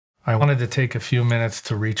I wanted to take a few minutes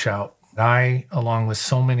to reach out. I, along with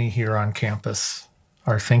so many here on campus,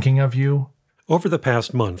 are thinking of you. Over the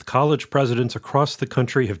past month, college presidents across the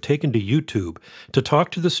country have taken to YouTube to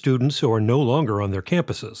talk to the students who are no longer on their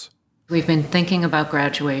campuses. We've been thinking about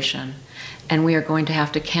graduation, and we are going to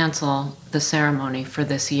have to cancel the ceremony for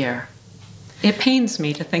this year. It pains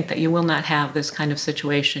me to think that you will not have this kind of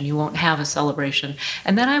situation. You won't have a celebration.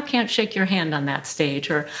 And then I can't shake your hand on that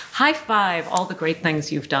stage or high five all the great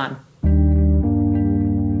things you've done.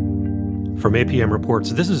 From APM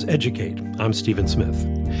Reports, this is Educate. I'm Stephen Smith.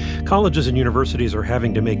 Colleges and universities are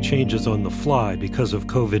having to make changes on the fly because of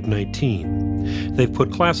COVID-19. They've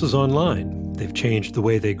put classes online. They've changed the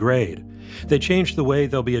way they grade. They changed the way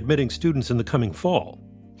they'll be admitting students in the coming fall.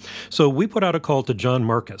 So we put out a call to John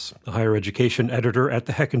Marcus, a higher education editor at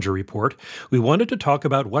the Hechinger Report. We wanted to talk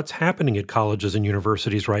about what's happening at colleges and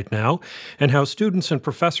universities right now and how students and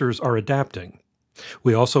professors are adapting.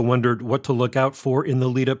 We also wondered what to look out for in the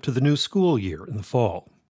lead up to the new school year in the fall.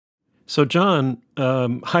 So, John,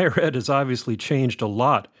 higher ed has obviously changed a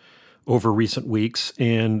lot over recent weeks.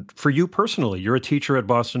 And for you personally, you're a teacher at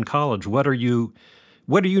Boston College. What are you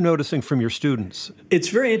noticing from your students? It's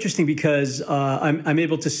very interesting because I'm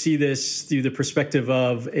able to see this through the perspective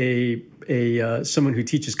of someone who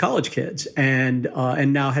teaches college kids and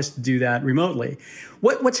now has to do that remotely.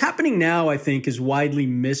 What's happening now, I think, is widely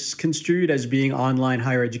misconstrued as being online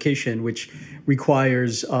higher education, which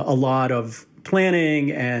requires a lot of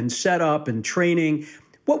planning and setup and training.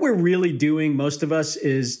 What we're really doing, most of us,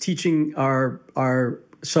 is teaching our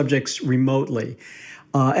subjects remotely.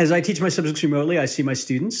 As I teach my subjects remotely, I see my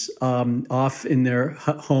students off in their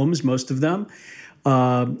homes, most of them.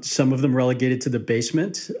 Some of them relegated to the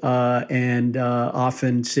basement and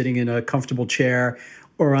often sitting in a comfortable chair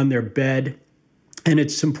or on their bed. And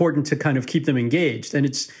it's important to kind of keep them engaged. And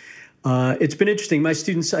it's been interesting. My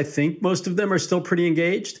students, I think most of them are still pretty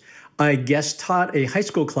engaged. I guest taught a high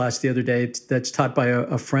school class the other day that's taught by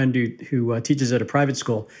a friend who teaches at a private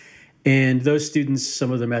school. And those students,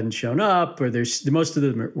 some of them hadn't shown up, or most of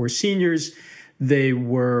them were seniors. They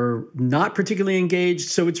were not particularly engaged.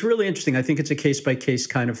 So it's really interesting. I think it's a case-by-case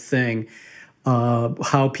kind of thing,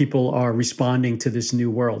 how people are responding to this new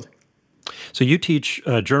world. So you teach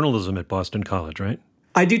journalism at Boston College, right?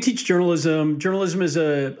 I do teach journalism. Journalism is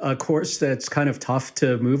a course that's kind of tough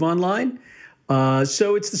to move online.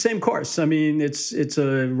 So it's the same course. I mean, it's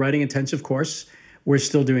a writing-intensive course. We're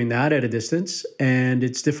still doing that at a distance, and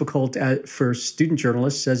it's difficult for student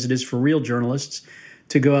journalists, as it is for real journalists,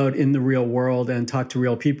 to go out in the real world and talk to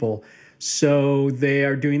real people. So they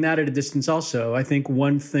are doing that at a distance also. I think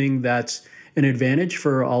one thing that's an advantage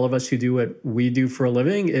for all of us who do what we do for a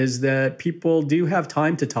living is that people do have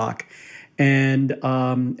time to talk and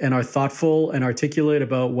are thoughtful and articulate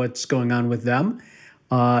about what's going on with them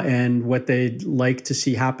and what they'd like to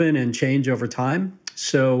see happen and change over time.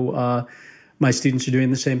 So my students are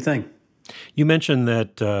doing the same thing. You mentioned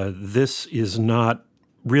that this is not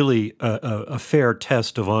really a fair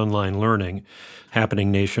test of online learning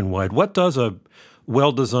happening nationwide. What does a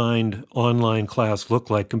well-designed online class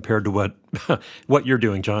look like compared to what you're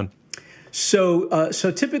doing, John? So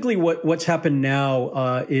typically what's happened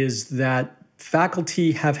now is that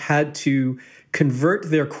faculty have had to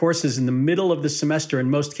convert their courses in the middle of the semester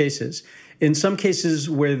in most cases. In some cases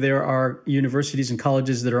where there are universities and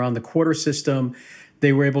colleges that are on the quarter system,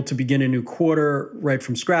 they were able to begin a new quarter right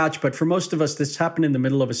from scratch. But for most of us, this happened in the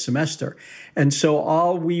middle of a semester. And so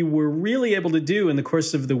all we were really able to do in the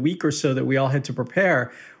course of the week or so that we all had to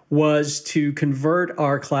prepare was to convert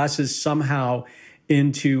our classes somehow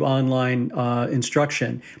into online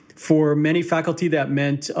instruction. For many faculty, that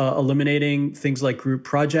meant eliminating things like group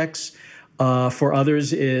projects. For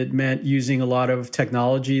others, it meant using a lot of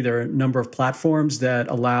technology. There are a number of platforms that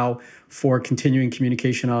allow for continuing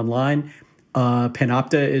communication online.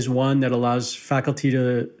 Panopta is one that allows faculty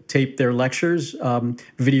to tape their lectures,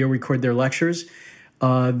 video record their lectures.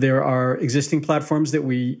 There are existing platforms that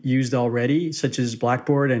we used already, such as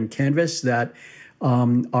Blackboard and Canvas, that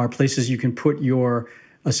are places you can put your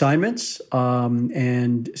assignments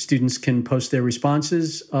and students can post their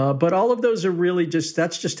responses. But all of those are really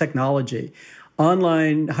that's just technology.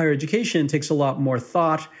 Online higher education takes a lot more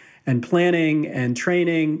thought and planning and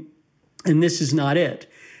training, and this is not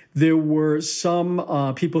it. There were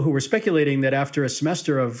some people who were speculating that after a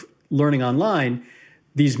semester of learning online,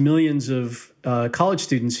 these millions of college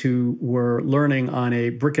students who were learning on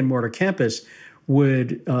a brick and mortar campus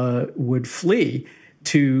would flee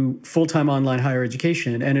to full-time online higher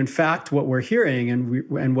education. And in fact, what we're hearing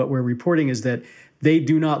and what we're reporting is that they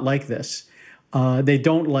do not like this. They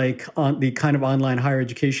don't like the kind of online higher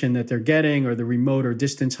education that they're getting or the remote or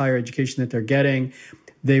distance higher education that they're getting.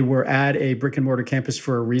 They were at a brick and mortar campus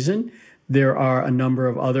for a reason. There are a number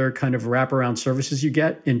of other kind of wraparound services you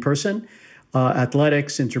get in person.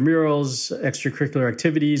 Athletics, intramurals, extracurricular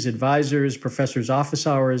activities, advisors, professors' office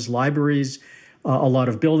hours, libraries, a lot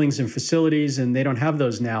of buildings and facilities, and they don't have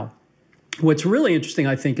those now. What's really interesting,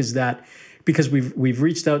 I think, is that because we've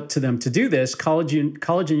reached out to them to do this, college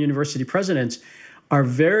and university presidents are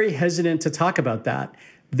very hesitant to talk about that.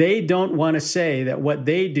 They don't want to say that what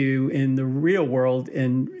they do in the real world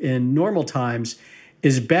in normal times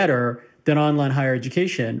is better than online higher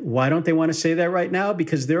education. Why don't they want to say that right now?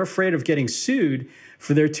 Because they're afraid of getting sued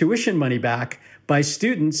for their tuition money back by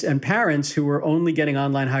students and parents who are only getting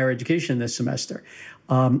online higher education this semester.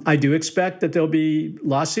 I do expect that there'll be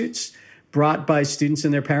lawsuits brought by students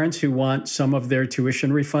and their parents who want some of their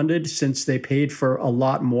tuition refunded since they paid for a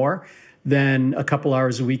lot more than a couple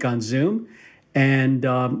hours a week on Zoom. And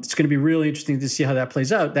it's going to be really interesting to see how that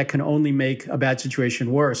plays out. That can only make a bad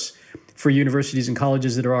situation worse for universities and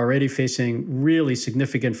colleges that are already facing really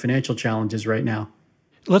significant financial challenges right now.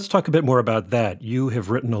 Let's talk a bit more about that. You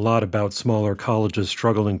have written a lot about smaller colleges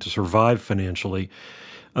struggling to survive financially.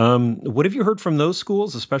 What have you heard from those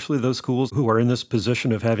schools, especially those schools who are in this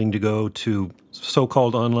position of having to go to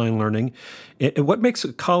so-called online learning? What makes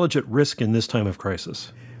a college at risk in this time of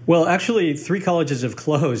crisis? Well, actually, 3 colleges have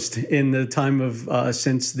closed in the time of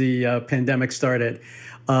since the pandemic started.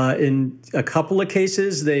 In a couple of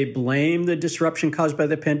cases, they blame the disruption caused by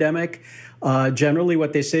the pandemic. Generally,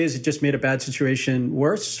 what they say is it just made a bad situation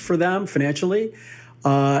worse for them financially.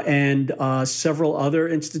 And several other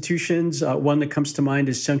institutions, one that comes to mind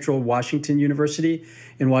is Central Washington University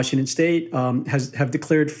in Washington State, have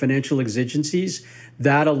declared financial exigencies.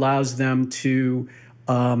 That allows them to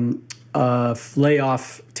lay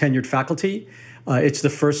off tenured faculty. It's the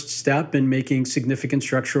first step in making significant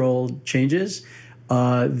structural changes.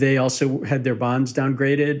 They also had their bonds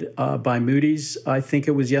downgraded by Moody's, I think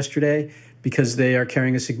it was yesterday, because they are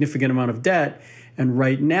carrying a significant amount of debt. And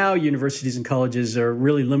right now, universities and colleges are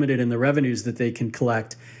really limited in the revenues that they can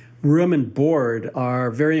collect. Room and board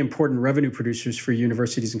are very important revenue producers for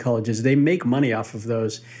universities and colleges. They make money off of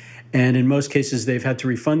those. And in most cases, they've had to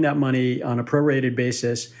refund that money on a prorated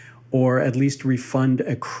basis or at least refund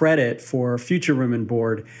a credit for future room and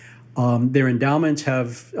board. Their endowments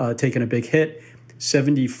have taken a big hit.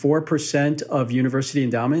 74% of university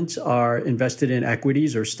endowments are invested in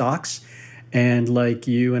equities or stocks. And like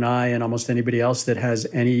you and I and almost anybody else that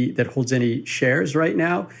holds any shares right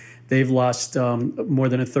now, they've lost more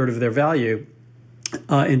than a third of their value.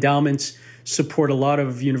 Endowments support a lot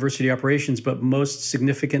of university operations, but most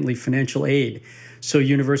significantly financial aid. So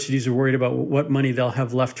universities are worried about what money they'll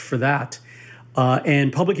have left for that.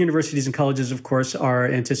 And public universities and colleges, of course, are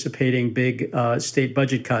anticipating big state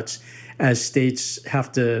budget cuts as states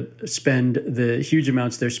have to spend the huge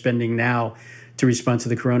amounts they're spending now to respond to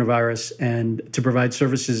the coronavirus and to provide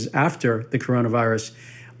services after the coronavirus.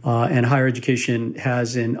 And higher education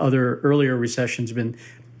has, in other earlier recessions, been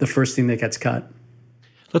the first thing that gets cut.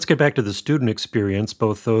 Let's get back to the student experience,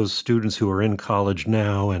 both those students who are in college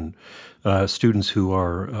now and students who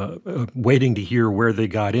are waiting to hear where they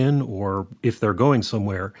got in or if they're going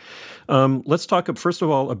somewhere. Let's talk, first of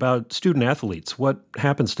all, about student athletes. What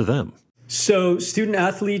happens to them? So student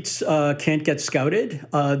athletes can't get scouted.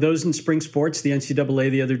 Those in spring sports, the NCAA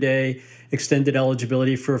the other day extended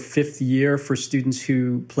eligibility for a 5th year for students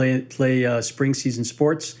who play spring season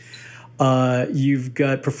sports. You've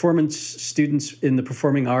got performance students in the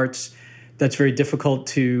performing arts. That's very difficult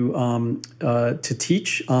to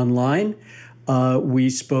teach online. We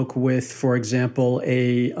spoke with, for example,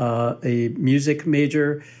 a music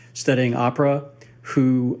major studying opera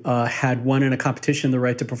who had won in a competition the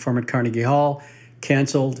right to perform at Carnegie Hall,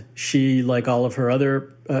 canceled. She, like all of her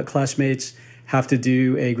other classmates, have to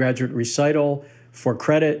do a graduate recital for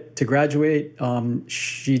credit to graduate.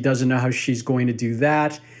 She doesn't know how she's going to do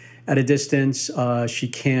that at a distance. She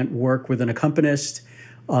can't work with an accompanist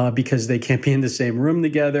because they can't be in the same room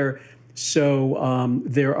together. So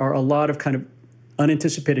there are a lot of kind of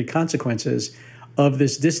unanticipated consequences of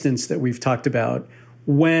this distance that we've talked about.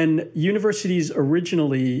 When universities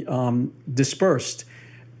originally dispersed,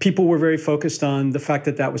 people were very focused on the fact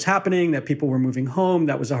that that was happening, that people were moving home.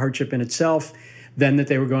 That was a hardship in itself. Then that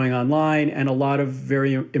they were going online. And a lot of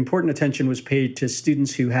very important attention was paid to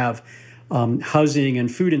students who have housing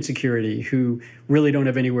and food insecurity, who really don't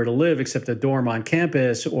have anywhere to live except a dorm on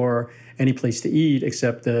campus or any place to eat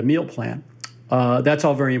except the meal plan. That's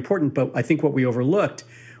all very important. But I think what we overlooked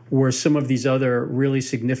were some of these other really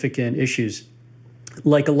significant issues.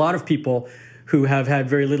 Like a lot of people who have had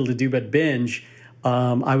very little to do but binge.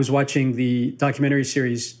 I was watching the documentary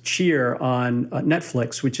series Cheer on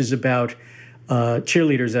Netflix, which is about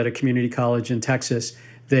cheerleaders at a community college in Texas.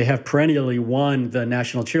 They have perennially won the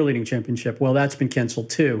National Cheerleading Championship. Well, that's been canceled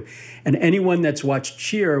too. And anyone that's watched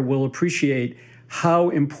Cheer will appreciate how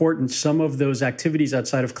important some of those activities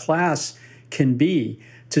outside of class can be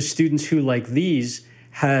to students who, like these,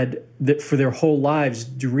 had that for their whole lives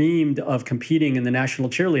dreamed of competing in the National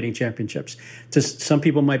Cheerleading Championships. Some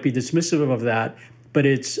people might be dismissive of that, but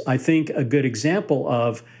it's, I think, a good example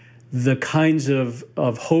of the kinds of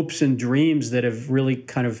hopes and dreams that have really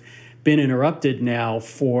kind of been interrupted now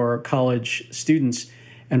for college students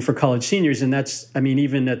and for college seniors. And that's, I mean,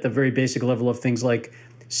 even at the very basic level of things like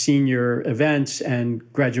senior events and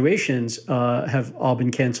graduations have all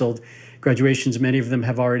been canceled. Graduations, many of them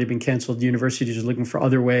have already been canceled. Universities are looking for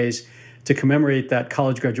other ways to commemorate that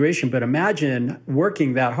college graduation. But imagine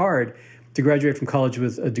working that hard to graduate from college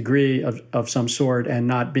with a degree of some sort and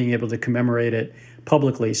not being able to commemorate it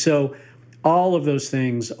publicly. So all of those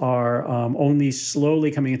things are only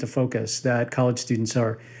slowly coming into focus that college students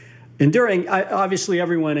are enduring. Obviously,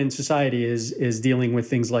 everyone in society is dealing with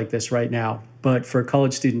things like this right now. But for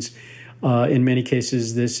college students, in many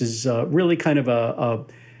cases, this is really kind of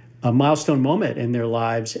a milestone moment in their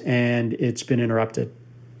lives, and it's been interrupted.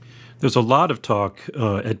 There's a lot of talk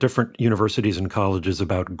at different universities and colleges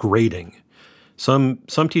about grading. Some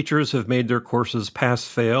teachers have made their courses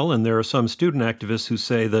pass-fail, and there are some student activists who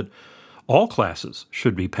say that all classes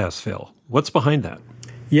should be pass-fail. What's behind that?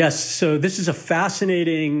 Yes, so this is a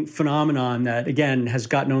fascinating phenomenon that, again, has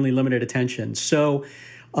gotten only limited attention. So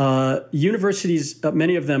universities,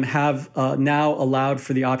 many of them have now allowed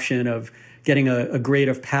for the option of getting a grade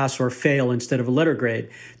of pass or fail instead of a letter grade.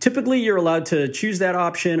 Typically, you're allowed to choose that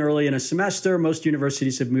option early in a semester. Most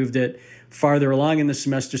universities have moved it farther along in the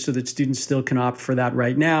semester so that students still can opt for that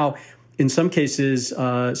right now. In some cases,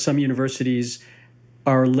 some universities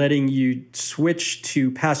are letting you switch to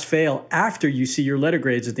pass-fail after you see your letter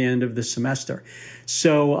grades at the end of the semester.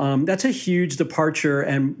 So that's a huge departure,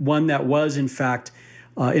 and one that was, in fact,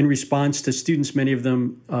 in response to students, many of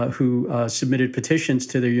them who submitted petitions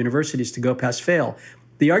to their universities to go pass-fail.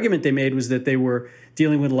 The argument they made was that they were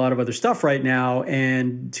dealing with a lot of other stuff right now,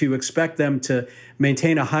 and to expect them to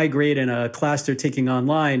maintain a high grade in a class they're taking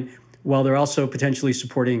online while they're also potentially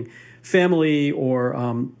supporting family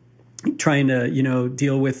or trying to,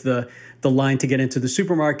 deal with the line to get into the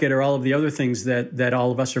supermarket or all of the other things that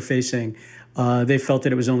all of us are facing. They felt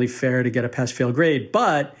that it was only fair to get a pass-fail grade.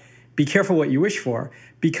 But be careful what you wish for,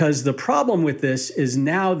 because the problem with this is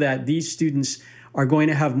now that these students are going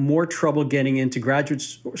to have more trouble getting into graduate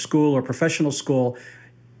school or professional school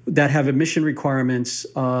that have admission requirements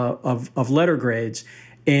of letter grades,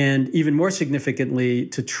 and even more significantly,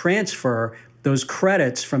 to transfer those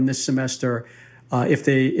credits from this semester if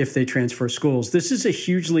they transfer schools. This is a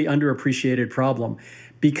hugely underappreciated problem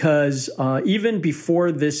because even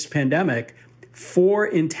before this pandemic, 4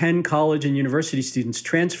 in 10 college and university students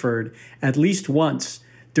transferred at least once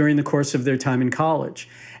during the course of their time in college.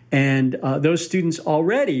 And those students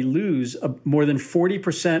already lose more than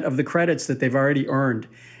 40% of the credits that they've already earned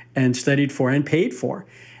and studied for and paid for.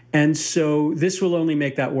 And so this will only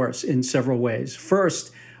make that worse in several ways.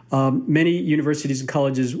 First, many universities and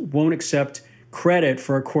colleges won't accept credit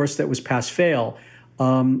for a course that was pass-fail,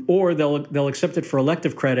 or they'll accept it for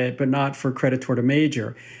elective credit, but not for credit toward a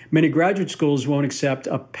major. Many graduate schools won't accept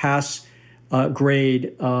a pass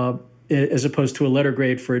grade as opposed to a letter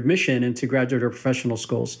grade for admission into graduate or professional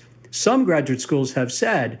schools. Some graduate schools have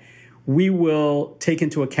said, we will take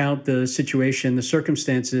into account the situation, the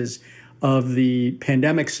circumstances of the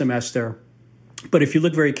pandemic semester. But if you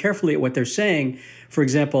look very carefully at what they're saying, for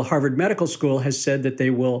example, Harvard Medical School has said that they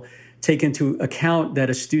will take into account that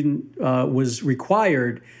a student was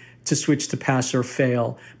required to switch to pass or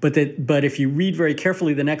fail. But if you read very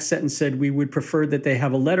carefully, the next sentence said we would prefer that they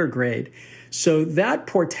have a letter grade. So that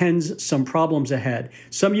portends some problems ahead.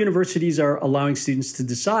 Some universities are allowing students to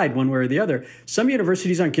decide one way or the other. Some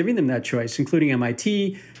universities aren't giving them that choice, including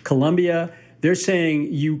MIT, Columbia. They're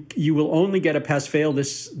saying you will only get a pass-fail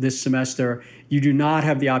this semester. You do not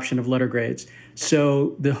have the option of letter grades.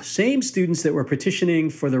 So the same students that were petitioning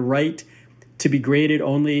for the right to be graded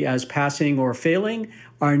only as passing or failing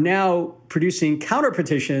are now producing counter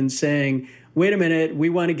petitions saying, wait a minute, we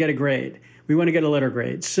want to get a grade. We want to get a letter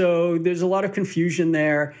grade. So there's a lot of confusion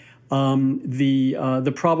there.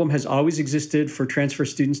 The problem has always existed for transfer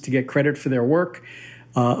students to get credit for their work.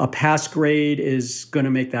 A pass grade is going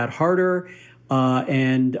to make that harder.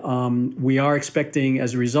 And we are expecting,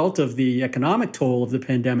 as a result of the economic toll of the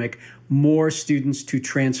pandemic, more students to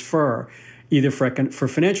transfer. either for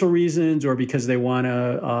financial reasons or because they want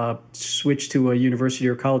to switch to a university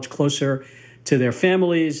or college closer to their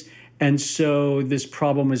families. And so this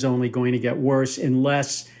problem is only going to get worse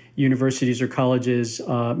unless universities or colleges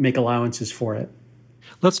make allowances for it.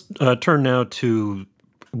 Let's turn now to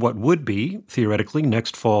what would be, theoretically,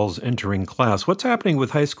 next fall's entering class. What's happening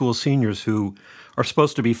with high school seniors who are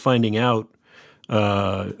supposed to be finding out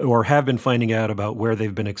or have been finding out about where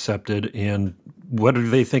they've been accepted, and what are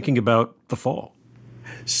they thinking about the fall?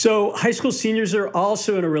 So high school seniors are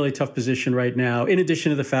also in a really tough position right now, in addition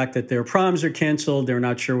to the fact that their proms are canceled, they're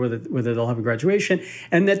not sure whether they'll have a graduation,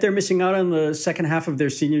 and that they're missing out on the second half of their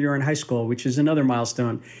senior year in high school, which is another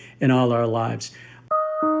milestone in all our lives.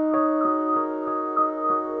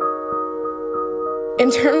 In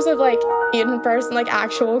terms of in-person,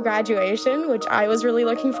 actual graduation, which I was really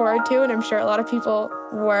looking forward to, and I'm sure a lot of people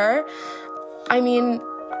were, I mean,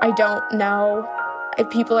 I don't know if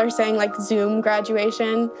people are saying Zoom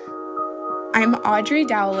graduation. I'm Audrey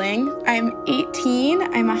Dowling. I'm 18.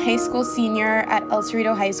 I'm a high school senior at El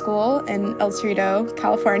Cerrito High School in El Cerrito,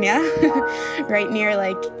 California, right near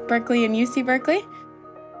Berkeley and UC Berkeley.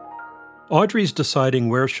 Audrey's deciding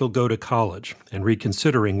where she'll go to college and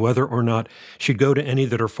reconsidering whether or not she'd go to any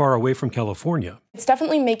that are far away from California. It's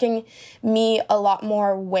definitely making me a lot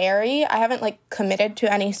more wary. I haven't committed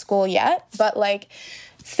to any school yet, but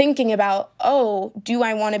thinking about, do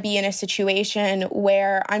I want to be in a situation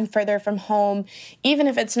where I'm further from home, even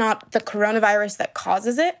if it's not the coronavirus that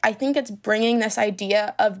causes it? I think it's bringing this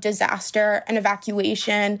idea of disaster and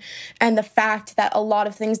evacuation and the fact that a lot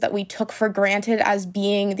of things that we took for granted as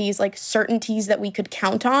being these certainties that we could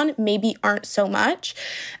count on maybe aren't so much.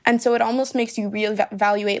 And so it almost makes you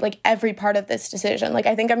reevaluate every part of this decision.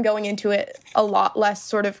 I think I'm going into it a lot less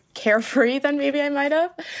sort of carefree than maybe I might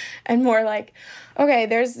have, and more okay,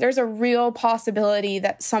 there's a real possibility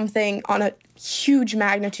that something on a huge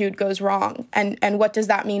magnitude goes wrong. And what does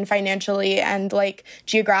that mean financially and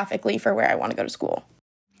geographically for where I want to go to school?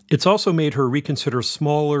 It's also made her reconsider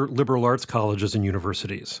smaller liberal arts colleges and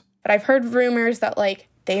universities. But I've heard rumors that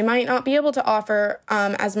they might not be able to offer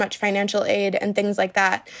as much financial aid and things like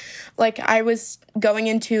that. I was going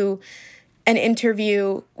into an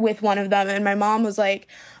interview with one of them, and my mom was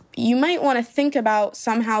you might want to think about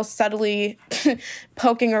somehow subtly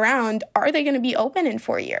poking around. Are they going to be open in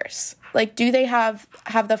 4 years? Do they have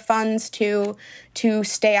the funds to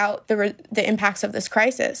stay out the impacts of this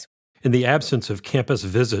crisis? In the absence of campus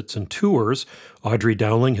visits and tours, Audrey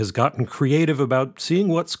Dowling has gotten creative about seeing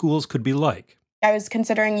what schools could be like. I was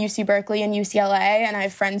considering UC Berkeley and UCLA, and I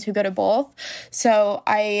have friends who go to both. So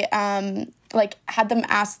I had them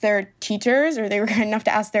ask their teachers, or they were kind enough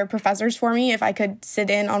to ask their professors for me if I could sit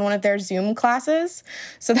in on one of their Zoom classes.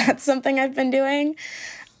 So that's something I've been doing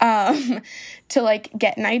to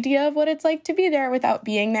get an idea of what it's like to be there without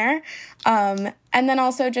being there. And then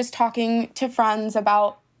also just talking to friends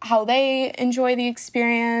about how they enjoy the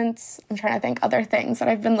experience. I'm trying to think other things that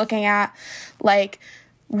I've been looking at,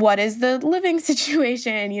 what is the living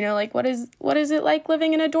situation? What is it like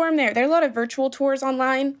living in a dorm there? There are a lot of virtual tours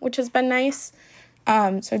online, which has been nice.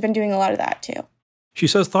 So I've been doing a lot of that too. She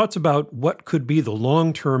says thoughts about what could be the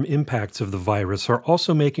long-term impacts of the virus are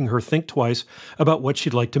also making her think twice about what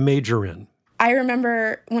she'd like to major in. I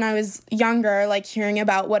remember when I was younger, hearing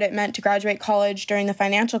about what it meant to graduate college during the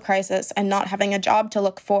financial crisis and not having a job to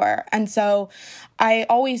look for. And so I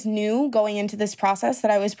always knew going into this process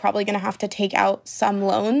that I was probably going to have to take out some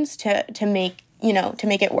loans to make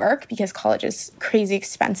it work, because college is crazy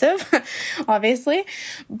expensive, obviously.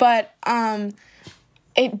 But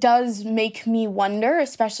it does make me wonder,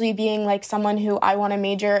 especially being someone who I want to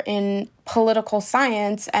major in political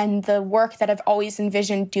science, and the work that I've always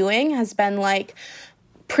envisioned doing has been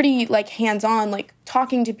pretty hands-on,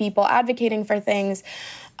 talking to people, advocating for things.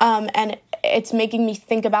 And it's making me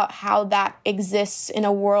think about how that exists in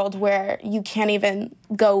a world where you can't even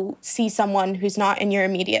go see someone who's not in your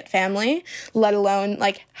immediate family, let alone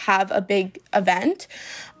have a big event.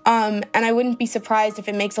 And I wouldn't be surprised if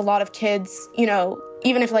it makes a lot of kids,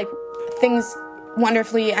 even if things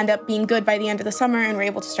wonderfully end up being good by the end of the summer and we're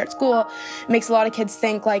able to start school, it makes a lot of kids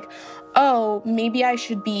think maybe I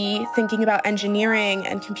should be thinking about engineering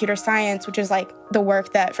and computer science, which is the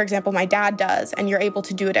work that, for example, my dad does, and you're able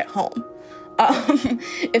to do it at home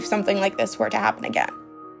if something like this were to happen again.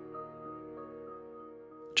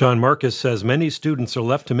 John Marcus says many students are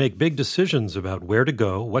left to make big decisions about where to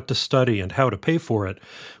go, what to study, and how to pay for it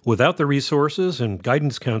without the resources and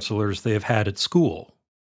guidance counselors they have had at school.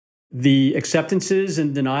 The acceptances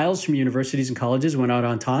and denials from universities and colleges went out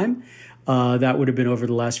on time. That would have been over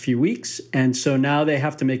the last few weeks. And so now they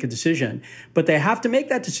have to make a decision. But they have to make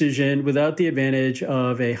that decision without the advantage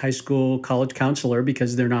of a high school college counselor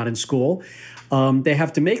because they're not in school. They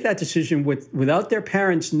have to make that decision without their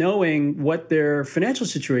parents knowing what their financial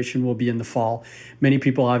situation will be in the fall. Many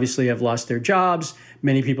people obviously have lost their jobs.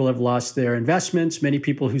 Many people have lost their investments. Many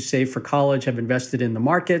people who save for college have invested in the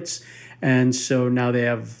markets. And so now they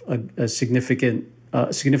have a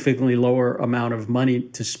significantly lower amount of money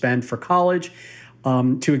to spend for college.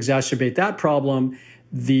 To exacerbate that problem,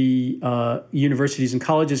 the universities and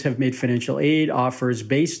colleges have made financial aid offers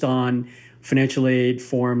based on financial aid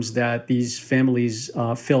forms that these families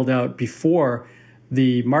filled out before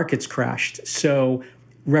the markets crashed. So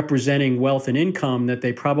representing wealth and income that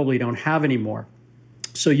they probably don't have anymore.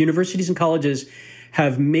 So universities and colleges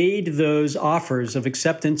have made those offers of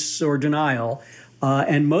acceptance or denial,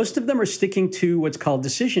 and most of them are sticking to what's called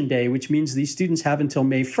decision day, which means these students have until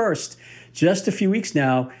May 1st, just a few weeks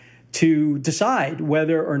now, to decide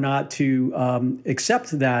whether or not to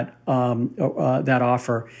accept that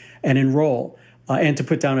offer and enroll and to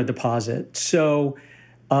put down a deposit. So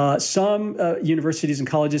some universities and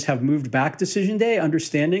colleges have moved back decision day,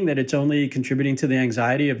 understanding that it's only contributing to the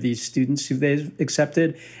anxiety of these students who they've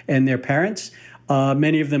accepted and their parents.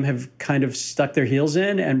 Many of them have kind of stuck their heels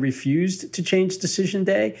in and refused to change decision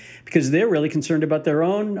day because they're really concerned about their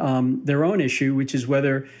own issue, which is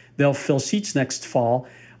whether they'll fill seats next fall.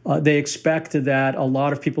 They expect that a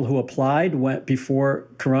lot of people who applied before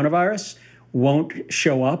coronavirus won't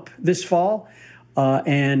show up this fall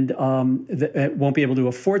and won't be able to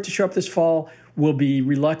afford to show up this fall, will be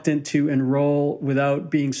reluctant to enroll without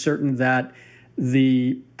being certain that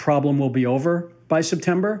the problem will be over by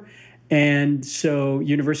September. And so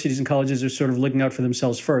universities and colleges are sort of looking out for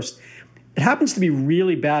themselves first. It happens to be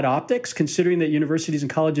really bad optics, considering that universities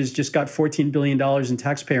and colleges just got $14 billion in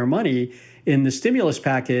taxpayer money in the stimulus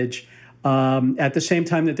package at the same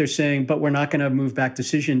time that they're saying, but we're not going to move back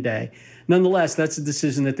decision day. Nonetheless, that's a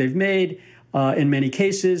decision that they've made in many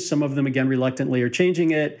cases. Some of them, again, reluctantly are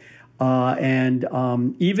changing it. And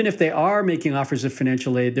even if they are making offers of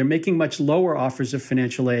financial aid, they're making much lower offers of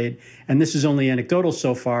financial aid. And this is only anecdotal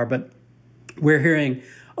so far, but we're hearing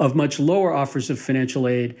of much lower offers of financial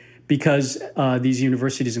aid because these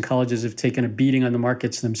universities and colleges have taken a beating on the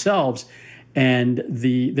markets themselves. And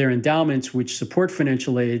their endowments, which support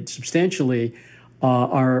financial aid substantially,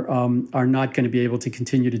 are not going to be able to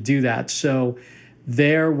continue to do that. So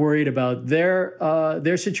they're worried about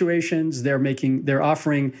their situations. They're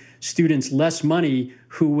offering students less money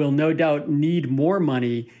who will no doubt need more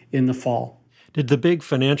money in the fall. Did the big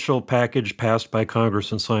financial package passed by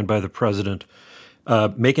Congress and signed by the president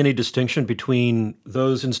make any distinction between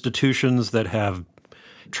those institutions that have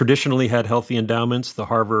traditionally had healthy endowments, the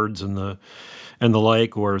Harvards and the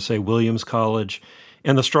like, or say Williams College,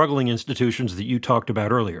 and the struggling institutions that you talked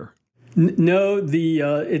about earlier? No,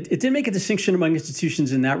 it didn't make a distinction among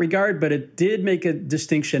institutions in that regard, but it did make a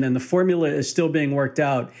distinction, and the formula is still being worked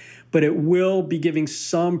out. But it will be giving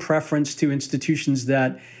some preference to institutions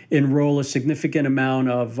that enroll a significant amount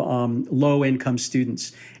of low-income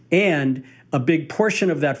students. And a big portion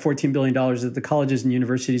of that $14 billion that the colleges and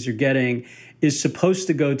universities are getting is supposed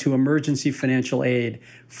to go to emergency financial aid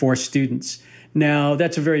for students. Now,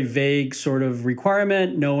 that's a very vague sort of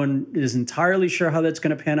requirement. No one is entirely sure how that's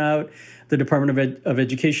going to pan out. The Department of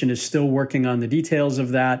Education is still working on the details of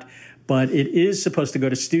that, but it is supposed to go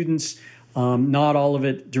to students, not all of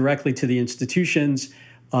it directly to the institutions,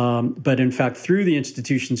 but in fact through the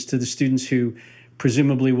institutions to the students who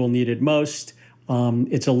presumably will need it most.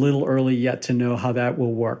 It's a little early yet to know how that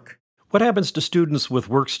will work. What happens to students with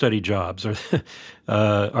work-study jobs?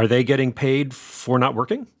 Are they getting paid for not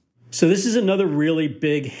working? So this is another really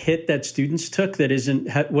big hit that students took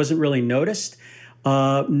that wasn't really noticed.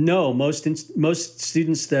 No, most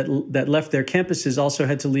students that left their campuses also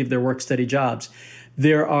had to leave their work-study jobs.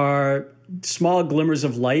 There are small glimmers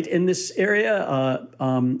of light in this area.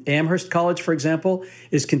 Amherst College, for example,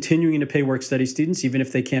 is continuing to pay work-study students, even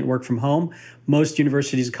if they can't work from home. Most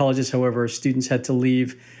universities and colleges, however, students had to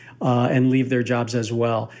leave their jobs as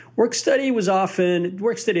well. Work-study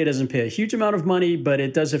doesn't pay a huge amount of money, but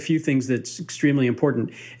it does a few things that's extremely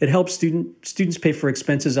important. It helps students pay for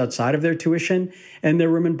expenses outside of their tuition and their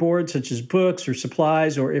room and board, such as books or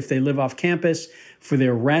supplies, or if they live off campus, for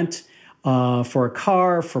their rent, for a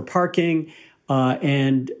car, for parking.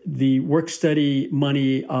 And the work-study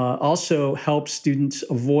money also helps students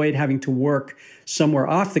avoid having to work somewhere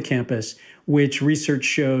off the campus, which research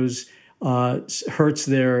shows hurts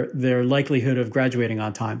their likelihood of graduating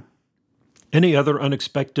on time. Any other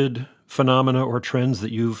unexpected phenomena or trends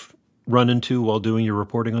that you've run into while doing your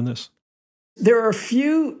reporting on this? There are a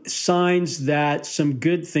few signs that some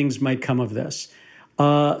good things might come of this.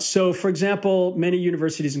 So, for example, many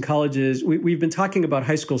universities and colleges, we've been talking about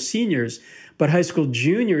high school seniors, but high school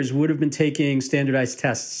juniors would have been taking standardized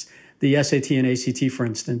tests, the SAT and ACT, for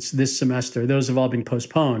instance, this semester. Those have all been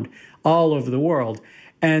postponed all over the world.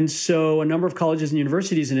 And so a number of colleges and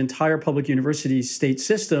universities and entire public university state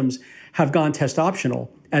systems have gone test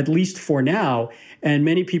optional, at least for now. And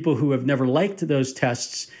many people who have never liked those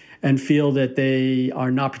tests and feel that they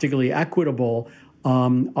are not particularly equitable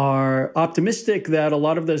are optimistic that a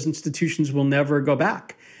lot of those institutions will never go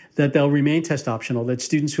back, that they'll remain test optional, that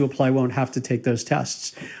students who apply won't have to take those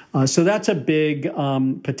tests. So that's a big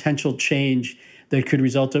potential change that could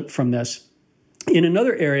result from this. In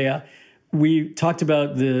another area, we talked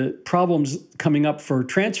about the problems coming up for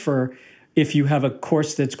transfer if you have a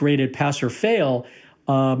course that's graded pass or fail.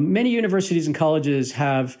 Many universities and colleges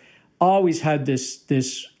have always had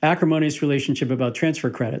this acrimonious relationship about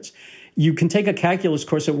transfer credits. You can take a calculus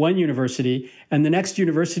course at one university, and the next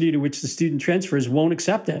university to which the student transfers won't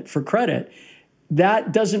accept it for credit.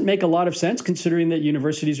 That doesn't make a lot of sense, considering that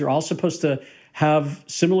universities are all supposed to have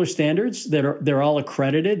similar standards, they're all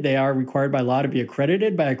accredited. They are required by law to be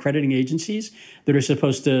accredited by accrediting agencies that are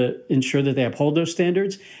supposed to ensure that they uphold those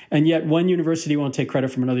standards. And yet one university won't take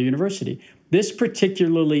credit from another university. This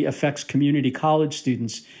particularly affects community college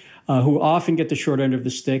students who often get the short end of the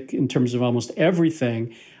stick in terms of almost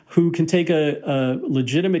everything, who can take a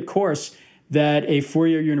legitimate course that a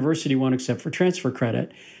four-year university won't accept for transfer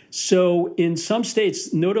credit. So in some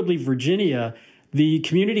states, notably Virginia, the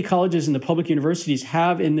community colleges and the public universities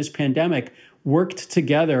have, in this pandemic, worked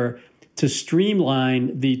together to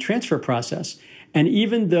streamline the transfer process. And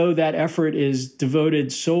even though that effort is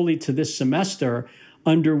devoted solely to this semester,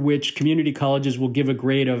 under which community colleges will give a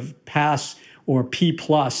grade of pass or P+,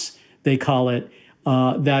 they call it,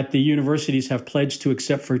 that the universities have pledged to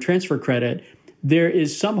accept for transfer credit, there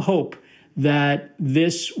is some hope that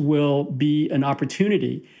this will be an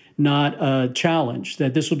opportunity, not a challenge,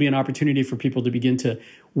 that this will be an opportunity for people to begin to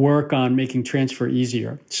work on making transfer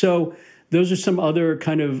easier. So those are some other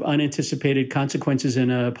kind of unanticipated consequences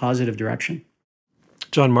in a positive direction.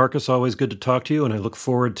 John Marcus, always good to talk to you, and I look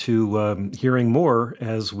forward to hearing more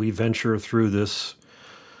as we venture through this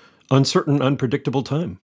uncertain, unpredictable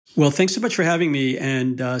time. Well, thanks so much for having me,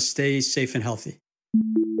 and stay safe and healthy.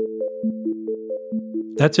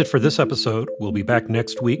 That's it for this episode. We'll be back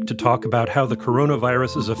next week to talk about how the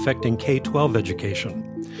coronavirus is affecting K-12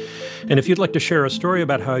 education. And if you'd like to share a story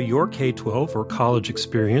about how your K-12 or college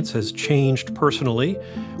experience has changed personally,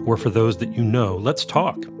 or for those that you know, let's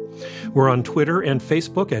talk. We're on Twitter and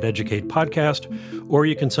Facebook at Educate Podcast, or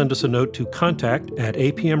you can send us a note to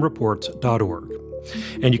contact@apmreports.org.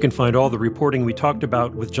 And you can find all the reporting we talked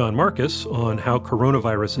about with John Marcus on how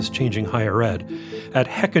coronavirus is changing higher ed at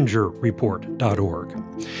hechingerreport.org.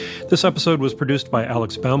 This episode was produced by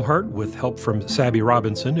Alex Baumhart with help from Sabby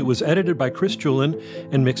Robinson. It was edited by Chris Julin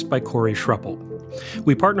and mixed by Corey Schreppel.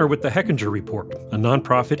 We partner with the Hechinger Report, a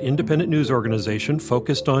nonprofit independent news organization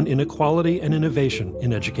focused on inequality and innovation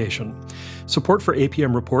in education. Support for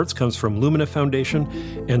APM Reports comes from Lumina Foundation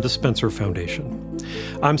and the Spencer Foundation.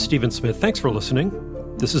 I'm Stephen Smith. Thanks for listening.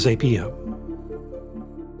 This is APM.